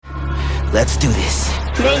Let's do this.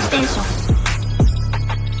 PlayStation.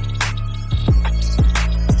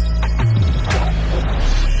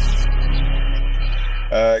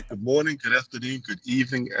 Good morning, good afternoon, good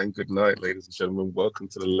evening, and good night, ladies and gentlemen. Welcome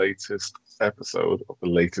to the latest episode of the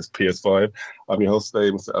latest PS5. I'm your host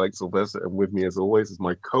today, Mr. Alex Sylvester, and with me, as always, is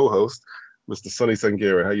my co-host, Mr. Sonny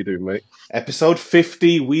Sangira. How you doing, mate? Episode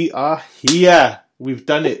 50, we are here. We've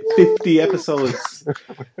done it. 50 episodes.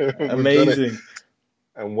 Amazing.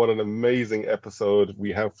 And what an amazing episode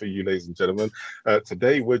we have for you, ladies and gentlemen.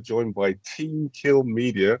 Today, we're joined by Team Kill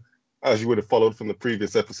Media, as you would have followed from the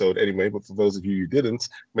previous episode anyway, but for those of you who didn't,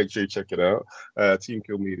 make sure you check it out. Team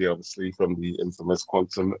Kill Media, obviously, from the infamous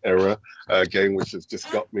Quantum Era game, which has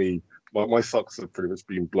just got me, my socks have pretty much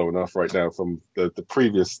been blown off right now from the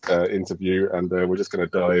previous interview, and we're just going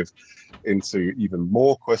to dive into even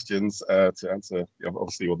more questions to answer,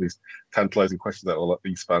 obviously, all these tantalizing questions that all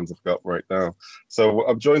these fans have got right now. So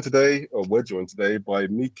we're joined today by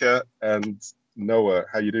Mika and Noah.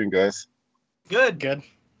 How you doing, guys? Good.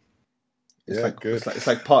 It's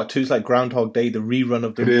like part 2. It's like Groundhog Day, the rerun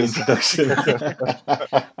of the reintroduction.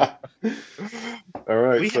 All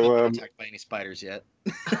right. We haven't been attacked by any spiders yet.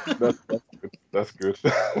 That's good.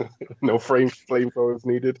 No flamethrowers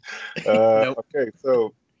needed. Nope. Okay,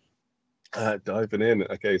 so diving in.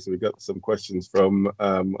 Okay, so we've got some questions from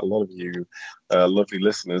a lot of you lovely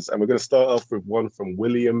listeners, and we're going to start off with one from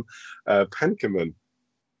William Penkerman.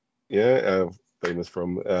 Yeah. Famous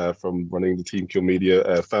from running the Team Kill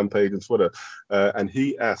Media fan page and Twitter, and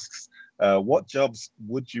he asks, "What jobs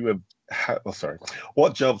would you have?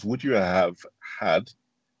 What jobs would you have had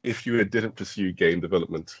if you didn't pursue game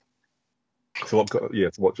development?" So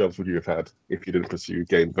what jobs would you have had if you didn't pursue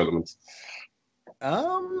game development?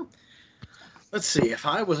 Let's see. If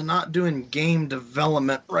I was not doing game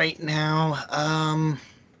development right now,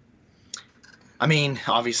 I mean,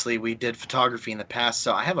 obviously we did photography in the past,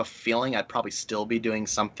 so I have a feeling I'd probably still be doing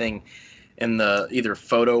something in the either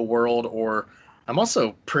photo world, or I'm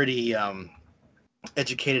also pretty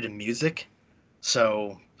educated in music,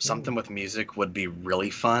 so something with music would be really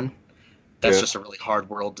fun. That's just a really hard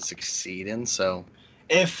world to succeed in, so...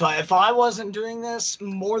 If I wasn't doing this,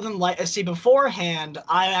 more than like, see, beforehand,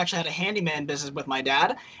 I actually had a handyman business with my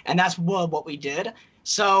dad, and that's what we did.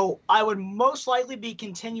 So I would most likely be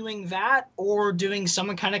continuing that or doing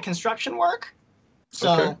some kind of construction work.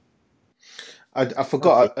 So Okay. I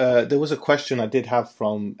forgot, there was a question I did have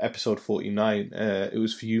from episode 49. It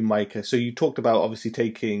was for you, Micah. So you talked about obviously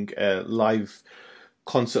taking live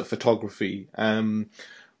concert photography.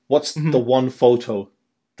 What's the one photo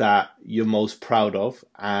that you're most proud of,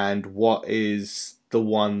 and what is the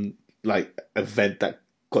one like event that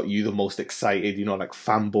got you the most excited, like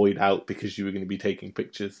fanboyed out because you were going to be taking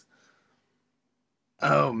pictures?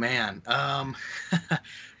 Oh, man.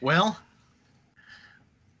 Well,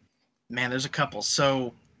 man, there's a couple.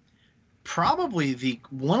 So probably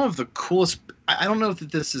one of the coolest, I don't know if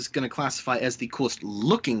this is going to classify as the coolest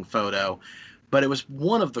looking photo, but it was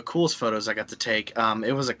one of the coolest photos I got to take.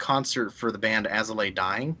 It was a concert for the band As I Lay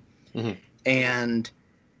Dying, and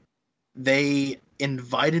they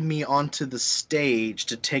invited me onto the stage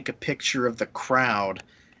to take a picture of the crowd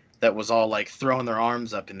that was all like throwing their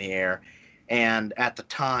arms up in the air. And at the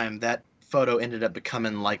time, that photo ended up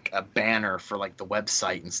becoming like a banner for like the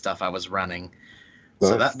website and stuff I was running.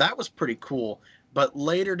 Nice. So that was pretty cool. But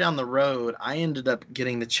later down the road, I ended up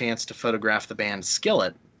getting the chance to photograph the band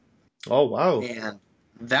Skillet. Oh, wow. And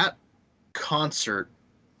that concert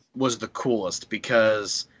was the coolest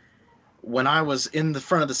because when I was in the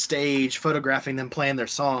front of the stage photographing them playing their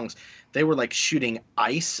songs, they were like shooting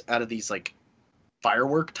ice out of these like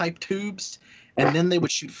firework type tubes, and then they would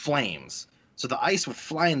shoot flames. So the ice would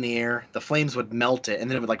fly in the air, the flames would melt it, and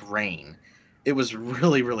then it would like rain. It was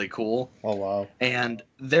really, really cool. Oh, wow. And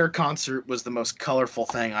their concert was the most colorful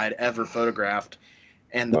thing I'd ever photographed,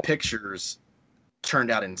 and the pictures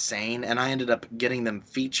turned out insane, and I ended up getting them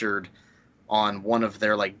featured on one of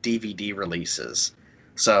their like DVD releases.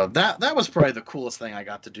 So that was probably the coolest thing I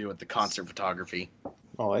got to do with the concert photography.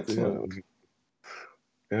 Oh, excellent.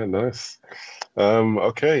 Yeah, nice.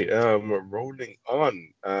 Okay, rolling on.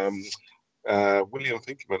 William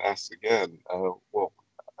Finkerman asks again,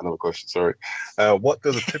 another question, sorry. What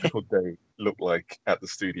does a typical day look like at the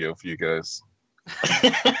studio for you guys?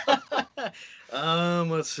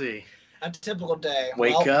 Let's see. a typical day.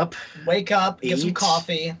 Wake up, get some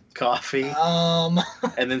coffee.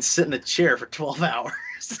 And then sit in a chair for 12 hours.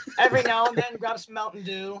 Every now and then, grab some Mountain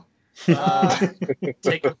Dew.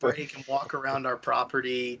 Take a break and walk around our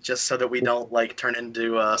property just so that we don't like turn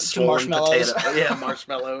into swollen marshmallows. potato. Yeah,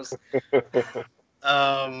 marshmallows.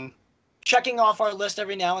 checking off our list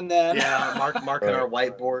every now and then. Yeah, marking our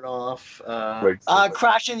whiteboard off. Makes sense.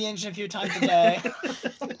 Crashing the engine a few times a day.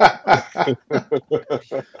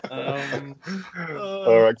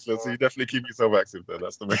 Oh, excellent. So you definitely keep yourself active then.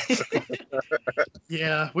 That's the main.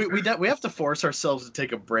 Yeah, we have to force ourselves to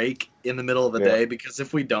take a break in the middle of the Yeah. day, because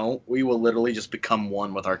if we don't, we will literally just become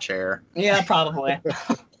one with our chair. Yeah, probably.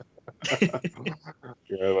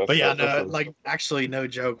 Yeah, But yeah, no, that's- like actually, no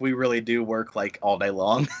joke, we really do work like all day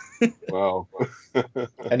long. wow.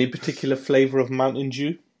 Any particular flavor of Mountain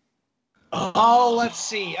Dew? Oh, let's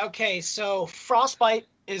see. Okay, so Frostbite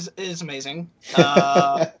is amazing.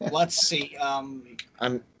 Let's see. I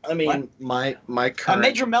mean, my current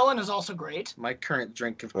Major Melon is also great. my current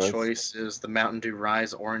drink of Nice. choice is the Mountain Dew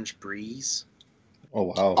Rise Orange Breeze. Oh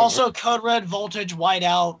wow! Also, Code Red, Voltage,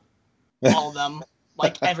 Whiteout, all of them.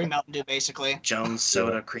 Like every Mountain Dew, basically. Jones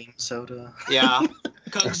Soda, Cream Soda. Yeah.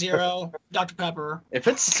 Coke Zero, Dr. Pepper. If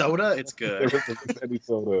it's soda, it's good. If it's any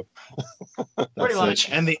soda. Pretty That's much.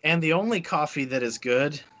 And the only coffee that is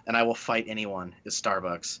good, and I will fight anyone, is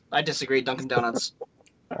Starbucks. I disagree. Dunkin' Donuts.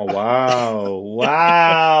 Oh wow!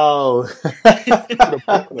 Wow! Put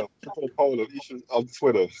a poll on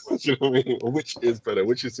Twitter. Do you know what I mean? Which is better?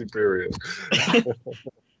 Which is superior?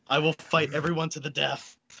 I will fight everyone to the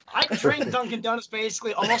death. I drink Dunkin' Donuts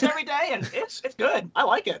basically almost every day, and it's good. I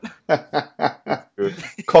like it.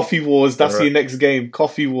 Coffee Wars. That's Alright. your next game.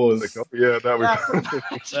 Coffee Wars. Yeah, that Yeah, was. pretty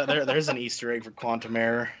much. So there's an Easter egg for Quantum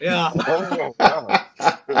Error. Yeah. Oh, wow.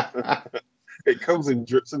 It comes in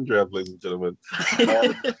drips and drabs, ladies and gentlemen.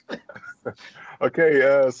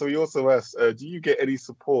 Okay, so you also asked, do you get any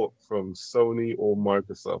support from Sony or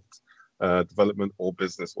Microsoft, development or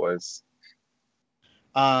business-wise?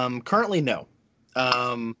 Currently, no.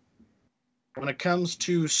 When it comes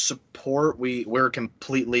to support, we're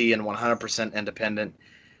completely and 100% independent.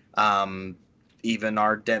 Even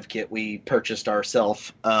our dev kit we purchased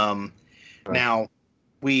ourselves. Now,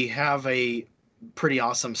 we have a pretty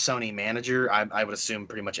awesome Sony manager. I would assume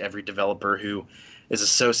pretty much every developer who is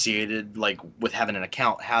associated with having an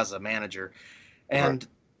account has a manager, and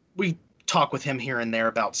we talk with him here and there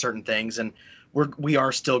about certain things, and we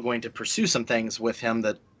are still going to pursue some things with him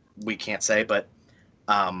that we can't say, but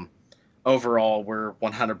overall we're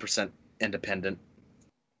 100% independent.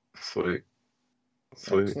 Sweet.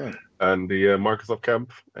 Excellent. And the Microsoft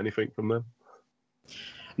camp, anything from them?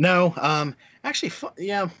 No, actually,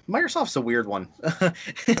 yeah, Microsoft's a weird one.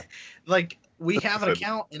 Like, we have an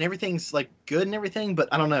account and everything's like good and everything, but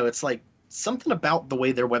I don't know. It's like something about the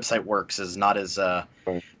way their website works is not as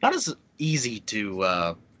easy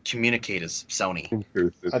to communicate as Sony.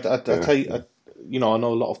 I tell you, I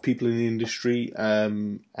know a lot of people in the industry,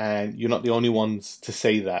 and you're not the only ones to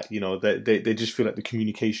say that. They just feel like the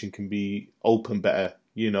communication can be open better.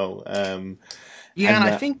 And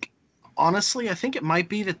I think, honestly, it might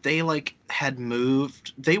be that they had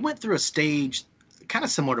moved. They went through a stage kind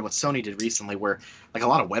of similar to what Sony did recently, where a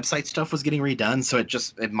lot of website stuff was getting redone. So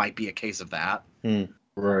it might be a case of that.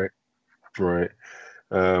 Right.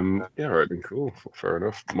 Yeah, right, then cool. Fair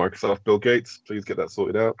enough. Microsoft, Bill Gates, please get that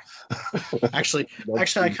sorted out. Actually, I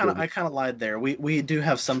kind of lied there. We do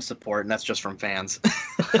have some support, and that's just from fans.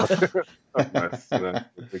 Nice. So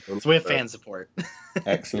we have fan support.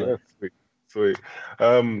 Excellent. Yeah, sweet.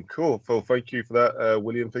 Cool. Well, thank you for that,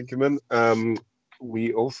 William Finkerman.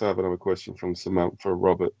 We also have another question from Samantha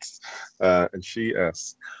Roberts, and she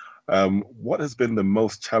asks, what has been the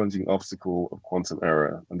most challenging obstacle of Quantum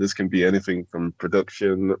Error? And this can be anything from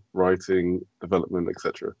production, writing, development,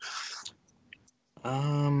 etc.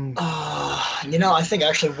 I think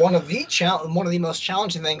actually one of the most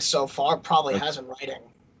challenging things so far probably has been writing.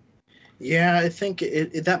 Yeah, I think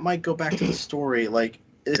that might go back to the story.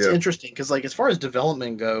 It's interesting because, as far as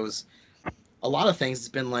development goes, a lot of things it's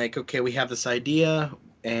been okay, we have this idea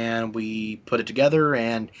and we put it together,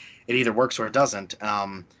 and it either works or it doesn't.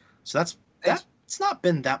 So it's not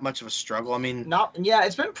been that much of a struggle. I mean,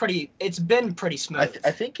 it's been pretty smooth.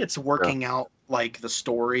 I think it's working out the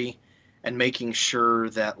story and making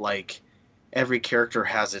sure that every character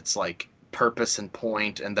has its purpose and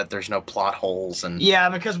point, and that there's no plot holes. And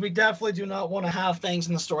because we definitely do not want to have things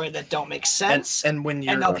in the story that don't make sense. And when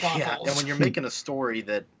you're no plot holes. and when you're making a story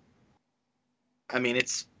that, I mean,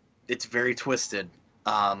 it's very twisted.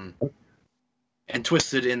 And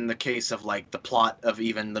twisted in the case of the plot of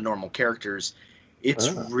even the normal characters, it's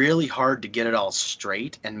really hard to get it all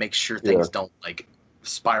straight and make sure things don't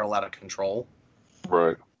spiral out of control.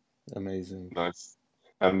 Right. Amazing. Nice.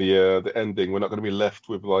 And the ending, we're not going to be left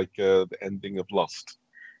with the ending of Lost,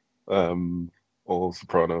 or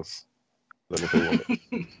Sopranos. Let me think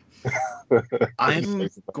on it. I'm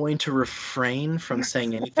going to refrain from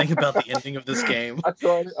saying anything about the ending of this game I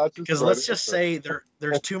tried it. because let's just say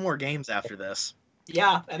there's 2 more games after this,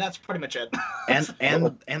 Yeah, and that's pretty much it.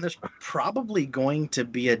 and there's probably going to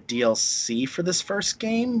be a DLC for this first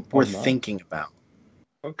game we're nice. thinking about.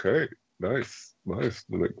 Okay, nice.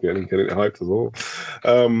 Getting it hyped as well.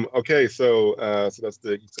 Okay, so that's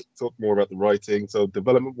talk more about the writing. So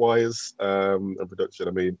development wise, and production.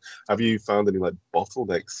 I mean, have you found any like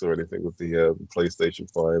bottlenecks or anything with the PlayStation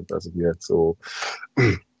 5 as of yet, or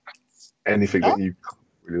anything that you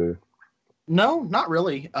really? No, not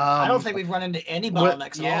really. I don't think we've run into any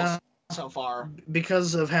bottlenecks at all so far.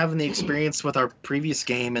 Because of having the experience with our previous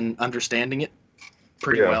game and understanding it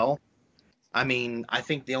pretty well. I mean, I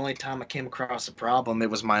think the only time I came across a problem, it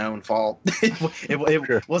was my own fault.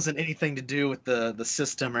 It wasn't anything to do with the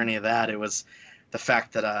system or any of that. It was the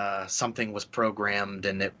fact that something was programmed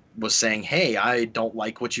and it was saying, hey, I don't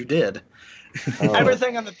like what you did.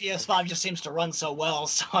 Everything on the PS5 just seems to run so well.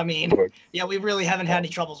 So, I mean, yeah, we really haven't had any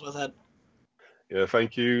troubles with it. Yeah,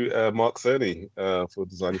 thank you, Mark Cerny, for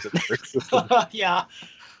designing such a great system. Yeah.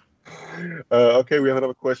 Okay, we have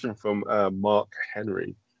another question from Mark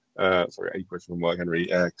Henry. A question from Mark Henry.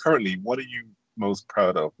 Currently, what are you most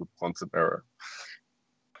proud of with Quantum Error?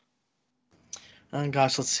 Oh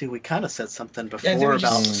gosh, let's see. We kind of said something before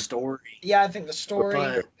about the story. Yeah, I think the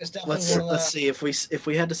story is definitely. Let's see if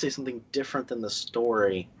we had to say something different than the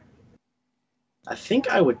story. I think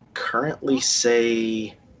I would currently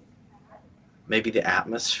say maybe the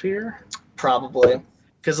atmosphere, probably,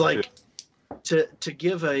 because to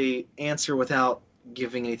give a answer without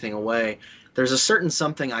giving anything away. There's a certain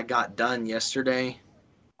something I got done yesterday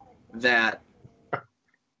that,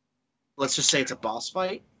 let's just say it's a boss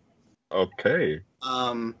fight. Okay.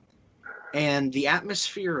 And the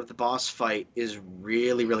atmosphere of the boss fight is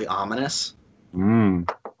really, really ominous.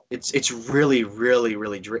 It's really, really,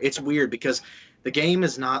 really. It's weird because the game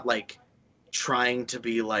is not like trying to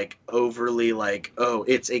be like overly like, oh,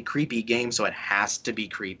 it's a creepy game, so it has to be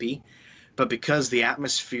creepy. But because the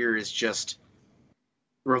atmosphere is just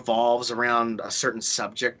revolves around a certain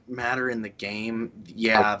subject matter in the game,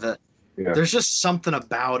 there's just something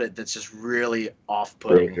about it that's just really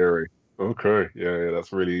off-putting. Very okay, yeah,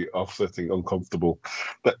 that's really offsetting, uncomfortable.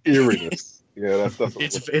 That eeriness, that's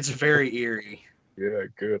it's very eerie. Yeah,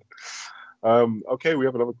 good. Okay, we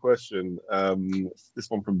have another question. This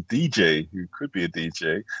one from DJ, who could be a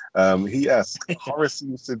DJ. He asks, horror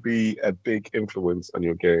seems to be a big influence on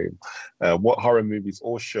your game. What horror movies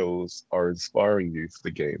or shows are inspiring you for the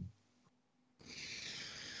game?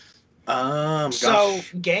 So,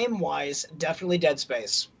 game-wise, definitely Dead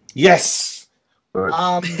Space. Yes!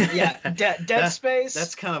 Dead Space.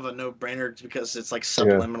 That's kind of a no-brainer because it's like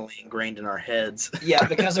subliminally ingrained in our heads. Yeah,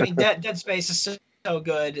 because I mean, Dead Space is so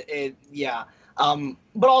good.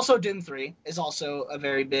 But also Doom 3 is also a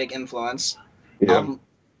very big influence. Yeah.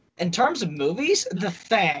 In terms of movies, The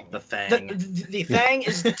Thing. The Thing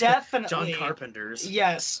is definitely John Carpenter's.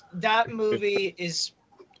 Yes, that movie is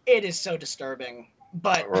so disturbing,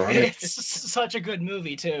 but it's such a good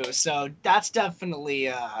movie too. So that's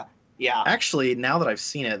definitely Actually, now that I've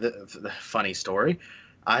seen it, the funny story,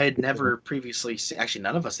 I had never previously seen, actually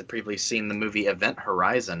none of us had previously seen the movie Event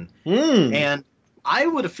Horizon. And I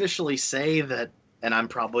would officially say that, and I'm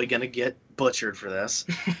probably going to get butchered for this,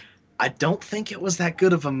 I don't think it was that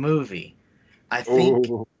good of a movie. I think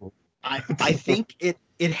I think it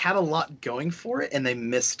had a lot going for it, and they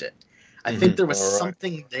missed it. I think there was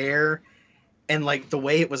something there, and like the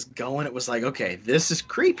way it was going, it was like, okay, this is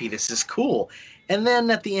creepy, this is cool. And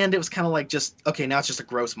then at the end, it was kind of like just, okay, now it's just a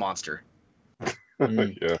gross monster.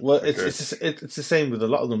 Yeah. Well, it's the same with a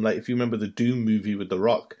lot of them. Like if you remember the Doom movie with The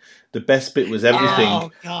Rock, the best bit was everything.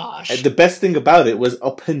 Oh gosh! The best thing about it was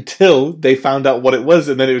up until they found out what it was,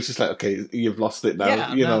 and then it was just like, okay, you've lost it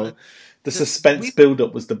now. Yeah, the suspense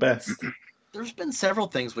build-up was the best. There's been several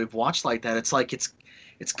things we've watched like that. It's like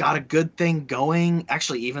it's got a good thing going.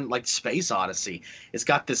 Actually, even like Space Odyssey, it's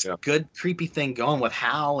got this good creepy thing going with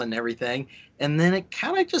Hal and everything, and then it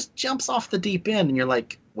kind of just jumps off the deep end, and you're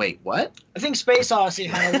like, wait, what? I think Space Odyssey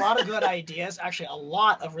had a lot of good ideas, actually a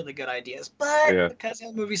lot of really good ideas, but because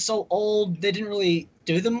the movie's so old, they didn't really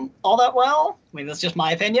do them all that well. I mean, that's just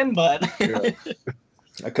my opinion, but...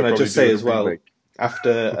 Can I just say as well,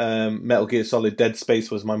 after Metal Gear Solid, Dead Space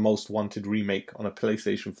was my most wanted remake on a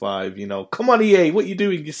PlayStation 5, Come on, EA, what are you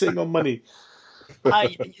doing? You're sitting on money.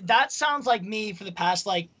 That sounds like me for the past,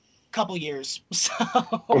 couple years. So.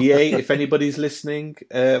 EA, if anybody's listening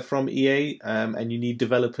from EA and you need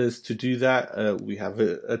developers to do that, we have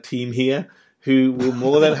a team here who will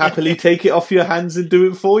more than happily take it off your hands and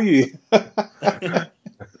do it for you.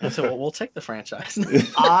 So we'll take the franchise.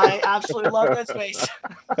 I absolutely love Dead Space.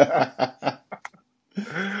 That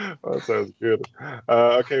sounds good.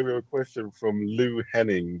 Okay, we have a question from Lou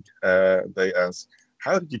Henning. They ask,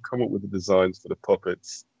 how did you come up with the designs for the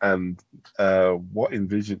puppets, and what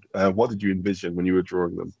did you envision when you were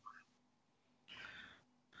drawing them?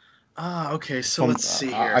 Okay, so let's see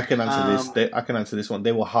here. I can answer this. I can answer this one.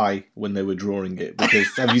 They were high when they were drawing it,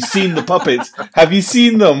 because have you seen the puppets? Have you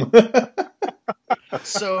seen them?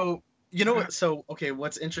 So, you know what? So, okay,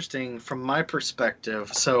 what's interesting from my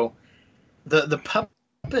perspective, so the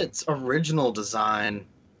puppet's original design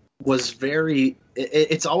was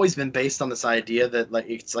it's always been based on this idea that like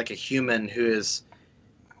it's like a human who is,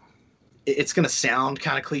 it's going to sound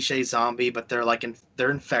kind of cliche zombie, but they're like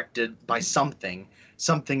they're infected by something.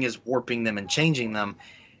 Something is warping them and changing them.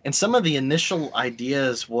 And some of the initial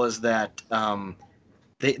ideas was that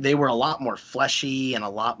they were a lot more fleshy and a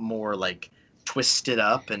lot more like twisted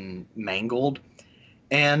up and mangled.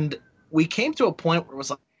 And we came to a point where it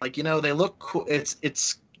was like, you know, they look cool.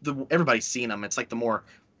 Everybody's seen them. It's like the more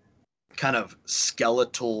kind of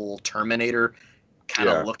skeletal Terminator kind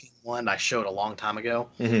of looking one I showed a long time ago.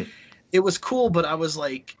 Mm-hmm. It was cool, but I was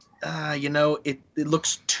like, you know, it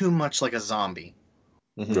looks too much like a zombie.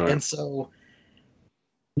 Mm-hmm. Right. And so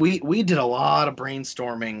we did a lot of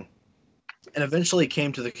brainstorming and eventually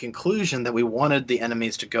came to the conclusion that we wanted the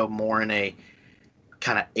enemies to go more in a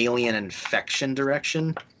kind of alien infection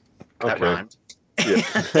direction. That Okay. rhymed.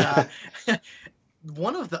 Yeah. And,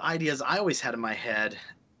 one of the ideas I always had in my head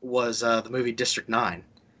was the movie District 9.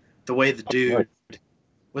 The way the dude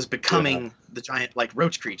was becoming the giant like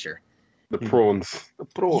roach creature. The prawns. The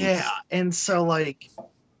prawns. Yeah, and so like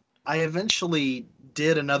I eventually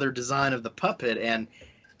did another design of the puppet, and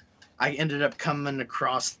I ended up coming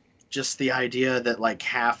across just the idea that like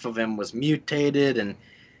half of him was mutated, and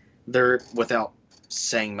they're, without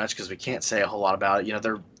saying much because we can't say a whole lot about it, you know,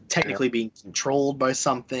 they're technically being controlled by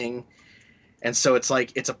something. And so it's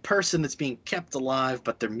like it's a person that's being kept alive,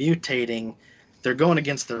 but they're mutating. They're going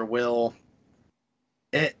against their will.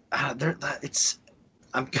 I'm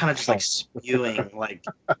kind of just like spewing. Like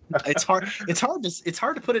it's hard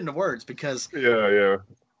to put it into words because Yeah.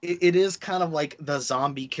 it is kind of like the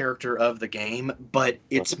zombie character of the game, but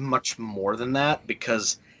it's much more than that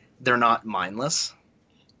because they're not mindless.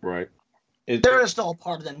 Right. There is still a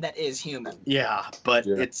part of them that is human. Yeah, but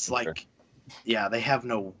Yeah, it's like, they have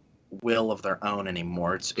no will of their own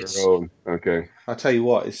anymore. It's Okay. I'll tell you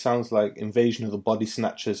what, it sounds like Invasion of the Body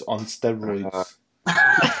Snatchers on steroids.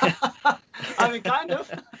 I mean, kind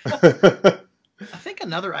of. I think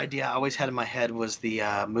another idea I always had in my head was the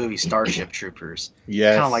movie Starship Troopers.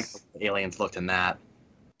 Yes. Kind of like the aliens looked in that.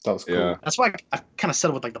 That was cool. Yeah. That's why I kind of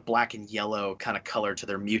settled with like the black and yellow kind of color to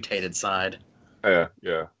their mutated side. Yeah.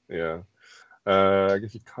 I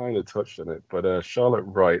guess you kind of touched on it, but Charlotte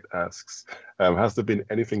Wright asks, has there been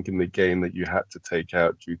anything in the game that you had to take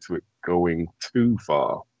out due to it going too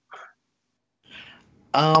far?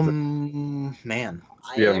 Man.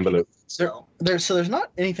 The envelope. So There's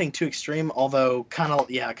not anything too extreme, although kind of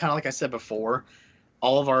like I said before,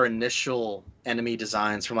 all of our initial enemy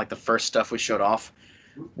designs from like the first stuff we showed off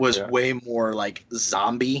was way more like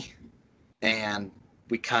zombie, and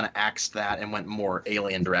we kind of axed that and went more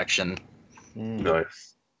alien direction.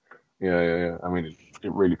 Nice. Yeah. I mean,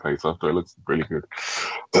 it really pays off, though. It looks really good.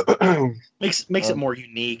 Makes it more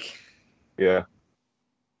unique. Yeah,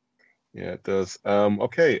 it does.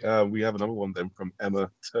 Okay, we have another one then from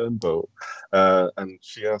Emma Turnbow. And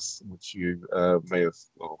she asks, which you may have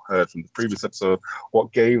heard from the previous episode,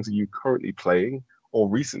 what games are you currently playing or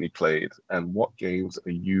recently played, and what games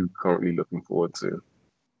are you currently looking forward to?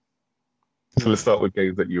 So let's start with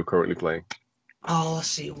games that you're currently playing. Oh, let's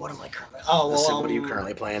see. What am I currently? What are you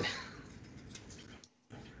currently playing?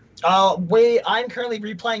 I'm currently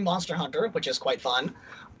replaying Monster Hunter, which is quite fun.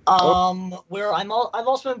 Where I've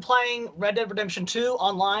also been playing Red Dead Redemption 2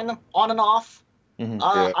 online, on and off. Mm-hmm.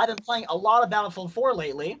 I've been playing a lot of Battlefield 4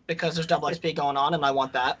 lately because there's double XP going on, and I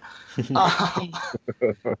want that.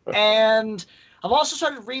 And I've also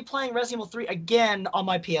started replaying Resident Evil 3 again on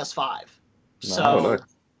my PS5. So nice.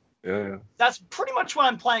 Yeah. that's pretty much what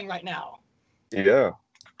I'm playing right now. Yeah.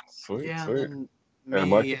 Sweet. And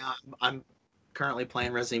Mike? me, I'm currently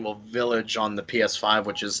playing Resident Evil Village on the PS5,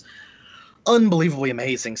 which is unbelievably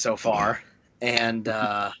amazing so far. And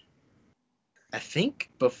I think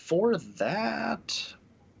before that,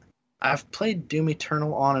 I've played Doom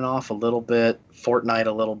Eternal on and off a little bit, Fortnite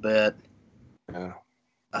a little bit. Yeah.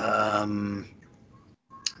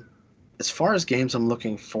 As far as games I'm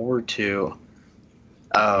looking forward to,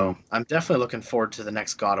 Oh, I'm definitely looking forward to the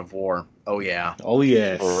next God of War. Oh yeah, Oh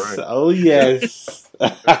yes. All right. Oh yes.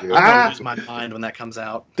 I'm gonna lose my mind when that comes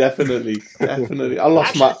out. Definitely. I lost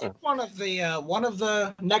Actually, I my. think one of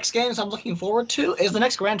the next games I'm looking forward to is the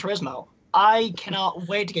next Gran Turismo. I cannot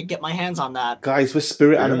wait to get my hands on that. Guys, we're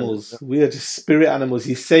spirit Yeah. animals. We are just spirit animals.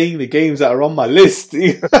 He's saying the games that are on my list.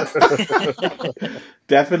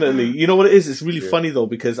 Definitely. You know what it is? It's really Yeah. funny though,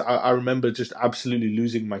 because I remember just absolutely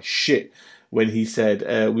losing my shit when he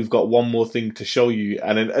said, we've got one more thing to show you.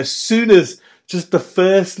 And then as soon as just the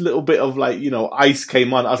first little bit of ice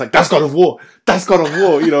came on, I was like, that's God of War. That's God of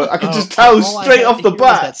War. I could just tell all I straight had off to the hear was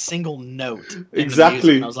bat. that single note. in the Exactly.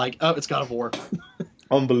 music, and I was like, oh, it's God of War.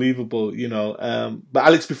 Unbelievable, But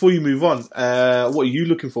Alex, before you move on, what are you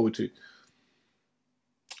looking forward to?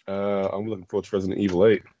 I'm looking forward to Resident Evil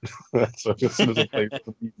 8. So as soon as I play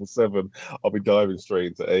Resident Evil 7, I'll be diving straight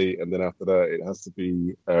into 8, and then after that, it has to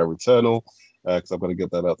be Returnal, because I'm going to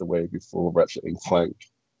get that out the way before Ratchet and Clank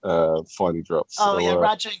finally drops. Oh So, yeah,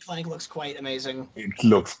 Ratchet and Clank looks quite amazing. it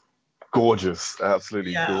looks gorgeous,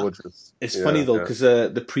 absolutely Yeah. gorgeous. It's Yeah, funny though, yeah. because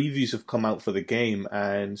the previews have come out for the game,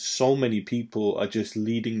 and so many people are just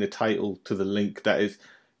leading the title to the link that is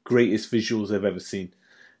greatest visuals they've ever seen.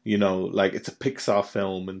 It's a Pixar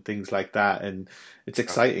film and things like that, and it's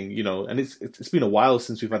exciting. And it's been a while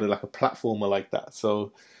since we've had a platformer like that.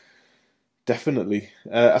 So definitely,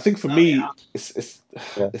 I think for me, yeah. it's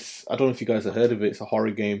Yeah. I don't know if you guys have heard of it. It's a horror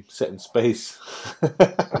game set in space.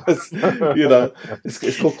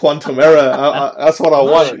 It's called Quantum Error. That's what I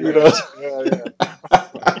want. Yeah.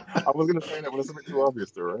 I was going to say that, but it's a bit too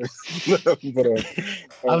obvious, though, right? But,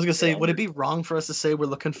 I was gonna say, would it be wrong for us to say we're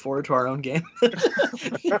looking forward to our own game?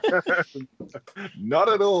 Not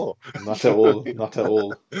at all. Not at all. Not at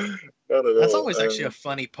all. Not at That's all. always actually a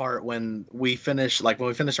funny part when we finished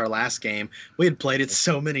our last game. We had played it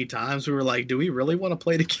so many times. We were like, do we really want to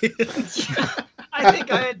play it again? I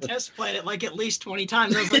think I had test played it at least 20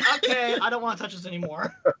 times. I was like, okay, I don't want to touch this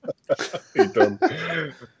anymore. You're done.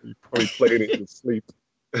 You're probably playing it in sleep.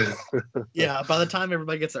 Yeah, by the time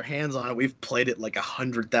everybody gets their hands on it, we've played it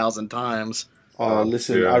 100,000 times. Oh,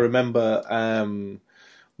 listen, Yeah. I remember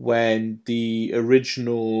when the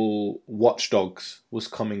original Watch Dogs was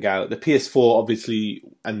coming out. The PS4, obviously,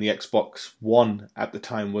 and the Xbox One at the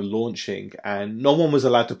time were launching, and no one was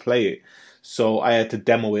allowed to play it. So I had to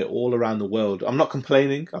demo it all around the world. I'm not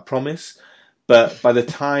complaining, I promise. But by the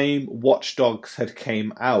time Watch Dogs had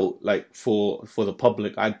came out, for the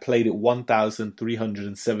public, I'd played it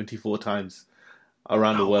 1,374 times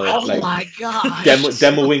around the world. Oh my gosh.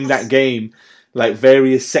 Demoing that game,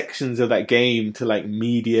 various sections of that game to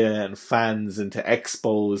media and fans and to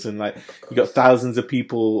expos, and you got thousands of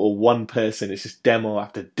people or one person. It's just demo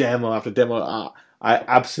after demo after demo. I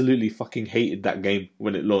absolutely fucking hated that game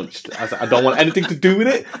when it launched. I was like, I don't want anything to do with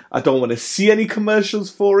it. I don't want to see any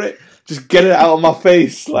commercials for it. Just get it out of my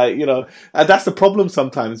face, and that's the problem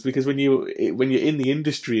sometimes, because when you're in the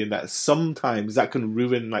industry, and that sometimes that can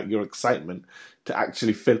ruin your excitement to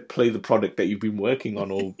actually play the product that you've been working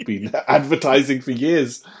on or been advertising for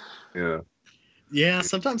years. Yeah. Yeah,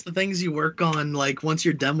 sometimes the things you work on, once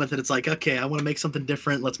you're done with it, it's like, okay, I want to make something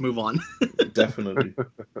different. Let's move on. Definitely.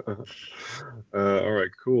 All right,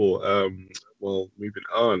 cool. Well, moving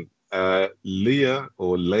on. Leah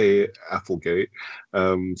or Leigh Applegate,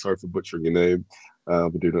 sorry for butchering your name.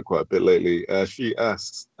 I've been doing it quite a bit lately. She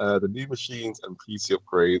asks, the new machines and PC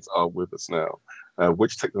upgrades are with us now.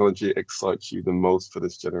 Which technology excites you the most for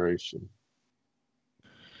this generation?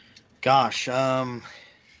 Gosh,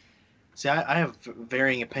 see, I have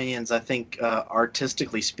varying opinions. I think,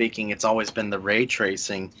 artistically speaking, it's always been the ray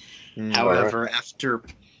tracing. However, after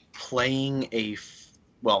playing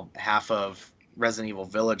half of Resident Evil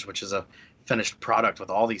Village, which is a finished product with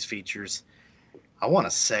all these features, I want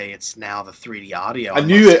to say it's now the 3D audio. I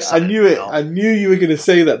knew it. I knew you were going to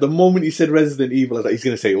say that. The moment he said Resident Evil, I was like, he's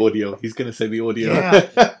going to say audio. He's going to say the audio.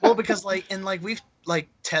 Yeah. Well, because we've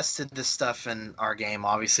tested this stuff in our game,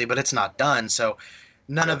 obviously, but it's not done. So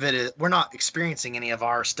none of it is. We're not experiencing any of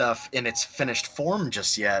our stuff in its finished form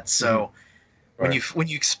just yet. So when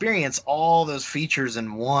you experience all those features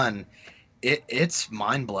in one, it's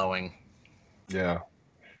mind blowing. Yeah,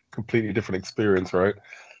 completely different experience, right?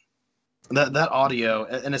 That audio,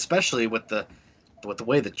 and especially with the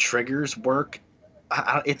way the triggers work,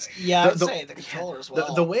 it's I'd say the controller as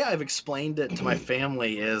well. The way I've explained it to my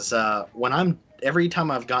family is every time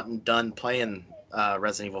I've gotten done playing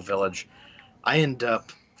Resident Evil Village, I end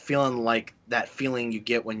up feeling like that feeling you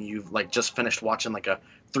get when you've just finished watching a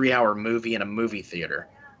 3-hour movie in a movie theater,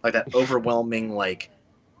 that overwhelming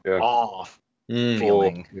awe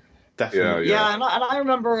feeling. Definitely. Yeah, and I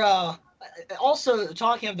remember also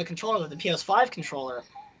talking of the controller, the PS5 controller.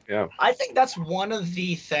 Yeah. I think that's one of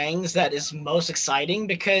the things that is most exciting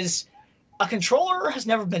because a controller has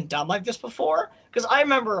never been done like this before. Because I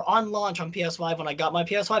remember on launch on PS5 when I got my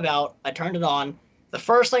PS5 out, I turned it on. The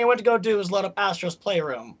first thing I went to go do was load up Astro's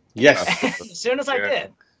Playroom. Yes. As soon as I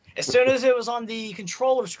did, as soon as it was on the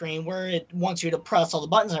controller screen where it wants you to press all the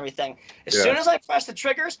buttons and everything, as soon as I pressed the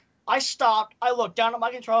triggers, I stopped. I looked down at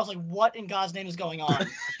my controller. I was like, "What in God's name is going on?"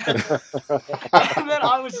 And then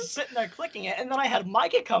I was just sitting there clicking it, and then I had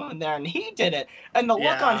Micah come in there, and he did it, and the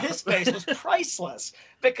look on his face was priceless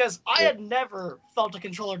because I had never felt a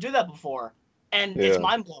controller do that before, and it's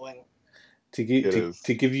mind blowing. To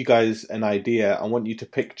give you guys an idea, I want you to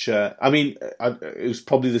picture. I mean, it was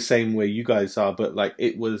probably the same way you guys are, but like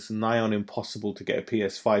it was nigh on impossible to get a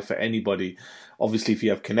PS5 for anybody. Obviously, if you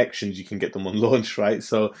have connections, you can get them on launch, right?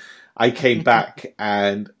 So I came back,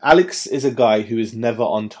 and Alex is a guy who is never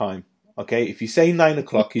on time. Okay, if you say 9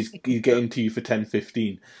 o'clock, he's getting to you for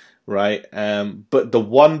 10:15, right? But the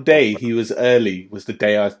one day he was early was the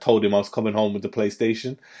day I told him I was coming home with the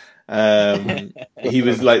PlayStation. He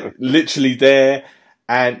was like literally there,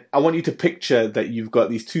 and I want you to picture that you've got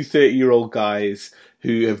these two 30-year-old guys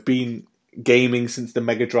who have been gaming since the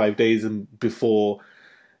Mega Drive days and before.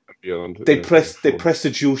 They press the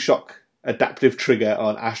DualShock adaptive trigger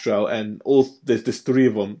on Astro, and there's three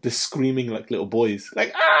of them. They're screaming like little boys,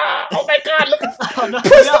 like oh my god, look at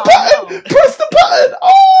press the button!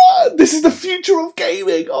 Oh, this is the future of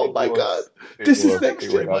gaming! Oh my god, this is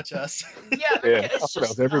next pretty much us. Yeah, it's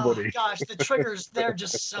just everybody. Oh gosh, the triggers, they're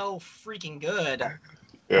just so freaking good.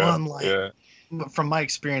 From my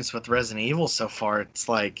experience with Resident Evil so far, it's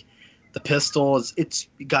like the pistol it's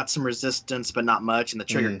got some resistance, but not much, and the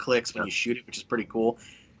trigger clicks when you shoot it, which is pretty cool.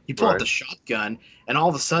 You pull out the shotgun, and all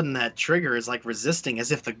of a sudden that trigger is like resisting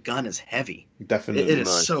as if the gun is heavy. Definitely, it is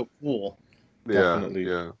so cool.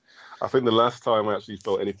 Yeah. I think the last time I actually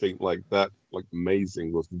felt anything like that, like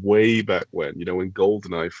amazing, was way back when when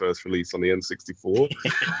GoldenEye first released on the N64.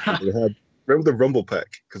 We had. Remember the Rumble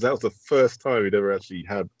Pack? Because that was the first time we'd ever actually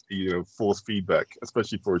had, force feedback,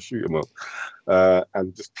 especially for a shoot 'em up.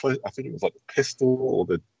 And just play, I think it was like the pistol or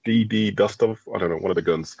the DD dust off, I don't know, one of the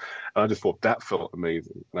guns. And I just thought that felt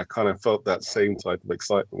amazing. And I kind of felt that same type of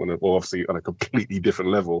excitement when, obviously on a completely different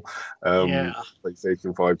level.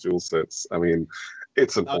 PlayStation 5 dual sets. I mean,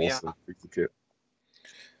 it's an awesome piece of kit.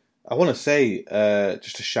 I want to say,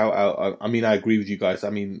 just a shout out. I mean, I agree with you guys. I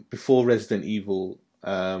mean, before Resident Evil,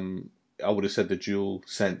 I would have said the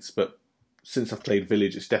DualSense, but since I've played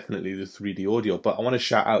Village, it's definitely the 3D audio. But I want to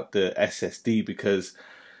shout out the SSD because,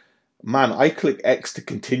 man, I click X to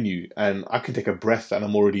continue and I can take a breath and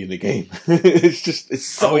I'm already in the game. It's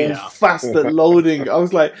so fast at loading. I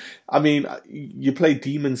was like, I mean, you play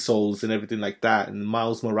Demon Souls and everything like that and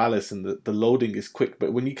Miles Morales and the loading is quick.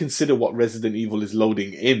 But when you consider what Resident Evil is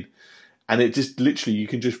loading in, and it just literally, you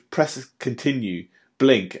can just press continue,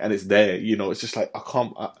 blink, and it's there. It's just like,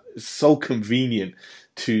 it's so convenient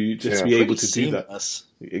to just be able to seamless.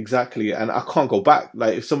 Do that. Exactly. And I can't go back.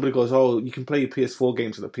 Like, if somebody goes, oh, you can play your PS4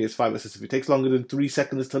 games on the PS5, it says if it takes longer than 3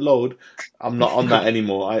 seconds to load, I'm not on that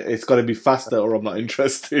anymore. It's got to be faster or I'm not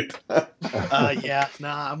interested.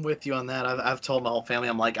 I'm with you on that. I've told my whole family,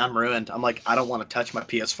 I'm like, I'm ruined. I'm like, I don't want to touch my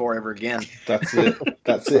PS4 ever again. That's it.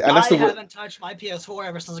 And I haven't touched my PS4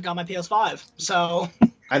 ever since I got my PS5. So...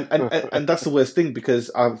 And that's the worst thing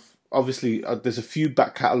because obviously there's a few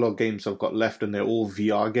back catalogue games I've got left and they're all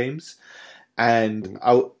VR games, and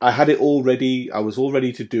I had it all ready. I was all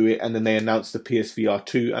ready to do it, and then they announced the PSVR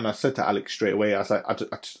 2, and I said to Alex straight away, I was like, I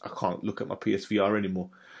can't look at my PSVR anymore.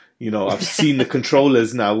 I've seen the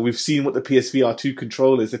controllers now. We've seen what the PSVR 2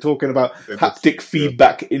 controller is. They're talking about haptic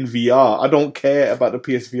feedback in VR. I don't care about the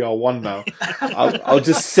PSVR 1 now. I'll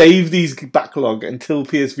just save these backlog until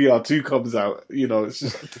PSVR 2 comes out.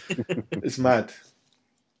 It's mad.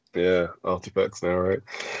 Yeah, artifacts now, right?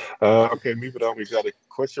 Okay, moving on. We've got a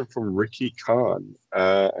question from Ricky Khan,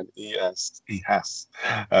 and he asks,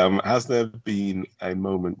 has there been a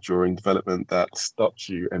moment during development that stopped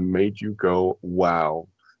you and made you go, wow?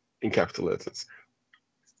 In capital letters.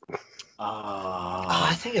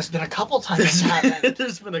 I think it's been a couple times.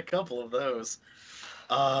 There's been a couple of those.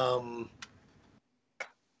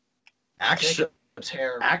 Actual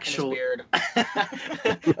beard.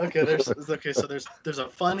 So there's a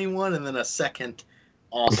funny one and then a second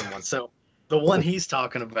awesome one. So the one he's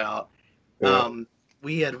talking about,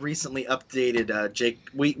 we had recently updated Jake.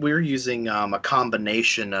 We're using a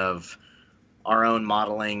combination of our own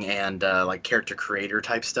modeling and like character creator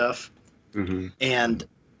type stuff. Mm-hmm. And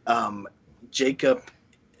Jacob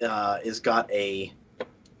has got a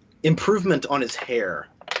improvement on his hair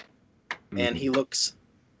and he's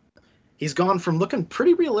gone from looking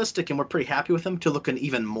pretty realistic, and we're pretty happy with him, to looking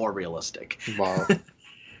even more realistic. Wow.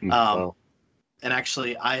 Wow. And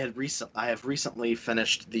actually, I have recently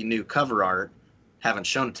finished the new cover art. Haven't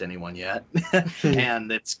shown it to anyone yet,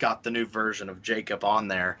 and it's got the new version of Jacob on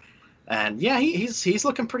there. And yeah, he's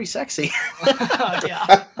looking pretty sexy.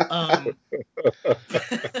 Yeah.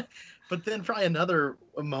 But then probably another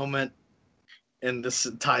moment, and this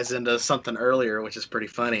ties into something earlier, which is pretty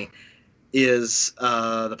funny, is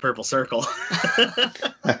the purple circle.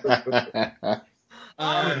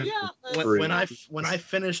 Yeah. When I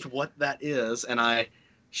finished what that is, and I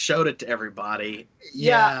showed it to everybody,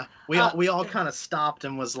 Yeah, we all kind of stopped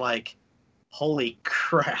and was like, "Holy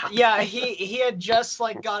crap!" Yeah, he had just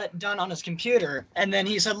like got it done on his computer, and then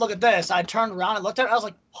he said, "Look at this." I turned around and looked at it. I was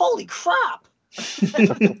like, "Holy crap!"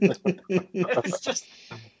 It's just,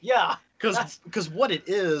 yeah. Because what it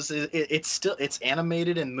is it's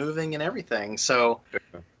animated and moving and everything. So,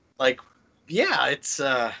 like, yeah, it's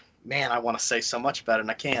man, I want to say so much about it,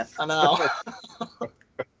 and I can't. I know.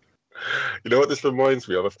 You know what this reminds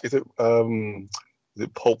me of? Is it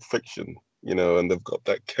Pulp Fiction? You know, and they've got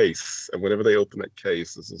that case, and whenever they open that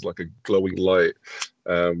case, this is like a glowing light,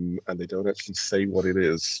 and they don't actually say what it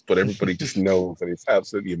is, but everybody just knows, and it's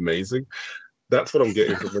absolutely amazing. That's what I'm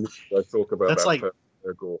getting from when I talk about That's that.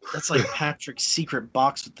 That's like Patrick's secret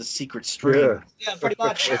box with the secret string. Yeah. Yeah, pretty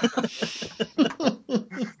much.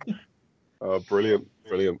 Brilliant.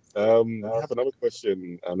 I have another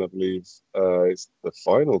question, and I believe it's the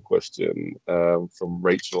final question from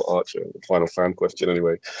Rachel Archer, the final fan question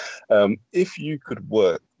anyway. If you could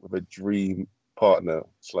work with a dream partner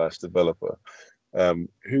 / developer,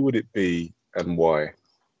 who would it be and why?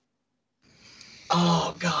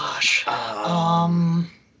 Oh gosh.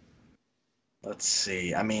 Let's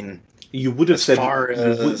see. I mean, You would have as said far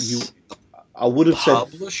as I would have said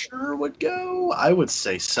publisher would go, I would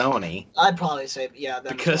say Sony, I'd probably say them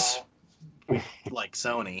because as well. like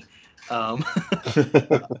Sony.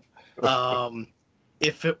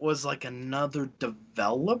 If it was like another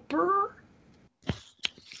developer,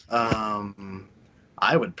 I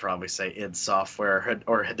would probably say id Software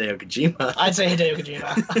or Hideo Kojima. I'd say Hideo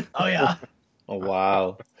Kojima. Oh yeah. Oh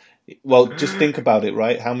wow. Well, just think about it,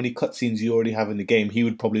 right? How many cutscenes you already have in the game? He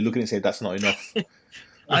would probably look at it and say, "That's not enough."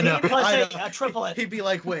 I know. He'd probably I say, know. triple it. He'd be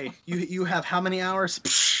like, "Wait, you have how many hours?"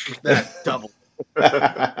 That double.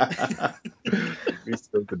 We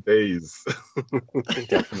spent the days.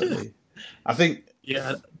 Definitely. I think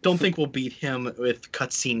Yeah, don't think we'll beat him with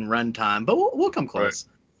cutscene runtime, but we'll come close.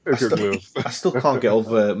 I still can't get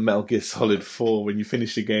over Metal Gear Solid 4 when you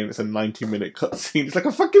finish the game. It's a 90-minute cutscene. It's like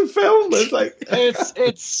a fucking film. It's like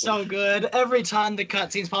It's so good. Every time the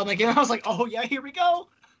cutscenes pop in the game, I was like, "Oh yeah, here we go."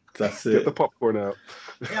 that's Get it. the popcorn out.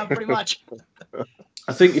 Yeah, pretty much.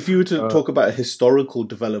 I think if you were to talk about a historical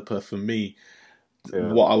developer for me,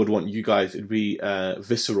 what I would want you guys, it'd be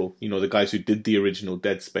Visceral. You know, the guys who did the original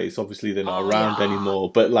Dead Space. Obviously, they're not around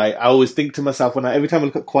anymore. But like, I always think to myself every time I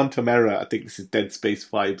look at Quantum Error, I think this is Dead Space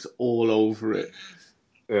vibes all over it.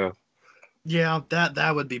 Yeah. Yeah,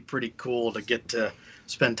 that would be pretty cool to get to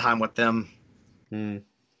spend time with them.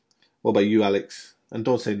 What about you, Alex? And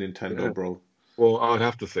don't say Nintendo, Yeah. bro. Well, I'd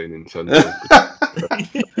have to say Nintendo.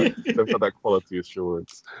 They've got that quality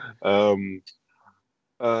assurance.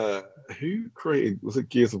 Who created? Was it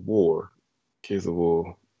Gears of War? Gears of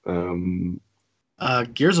War.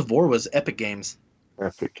 Gears of War was Epic Games.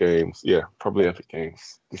 Epic Games. Yeah, probably Epic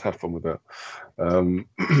Games. Just have fun with that.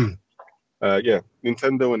 Yeah,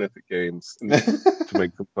 Nintendo and Epic Games to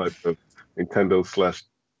make some type of Nintendo /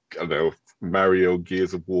 I don't know, Mario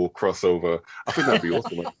Gears of War crossover. I think that'd be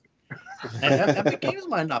awesome. Epic Games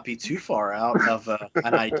might not be too far out of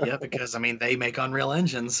an idea because, I mean, they make Unreal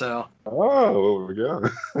Engine, so... Oh, yeah.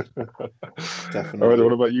 Definitely. All right,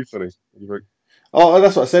 what about you, Sonny? Oh,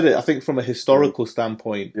 that's what I said. I think from a historical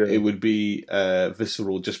standpoint, Yeah. it would be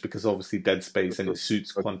Visceral, just because obviously Dead Space and it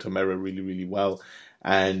suits Quantum Error really, really well.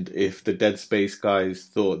 And if the Dead Space guys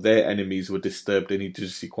thought their enemies were disturbed, they need to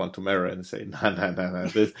just see Quantum Error and say, nah.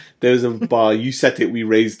 There's a bar. You set it, we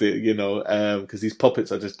raised it, you know, because these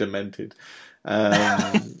puppets are just demented.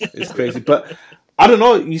 It's crazy. But I don't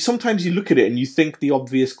know. Sometimes you look at it and you think the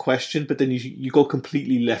obvious question, but then you go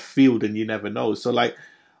completely left field and you never know. So, like,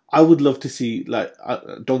 I would love to see, like,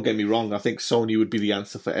 don't get me wrong, I think Sony would be the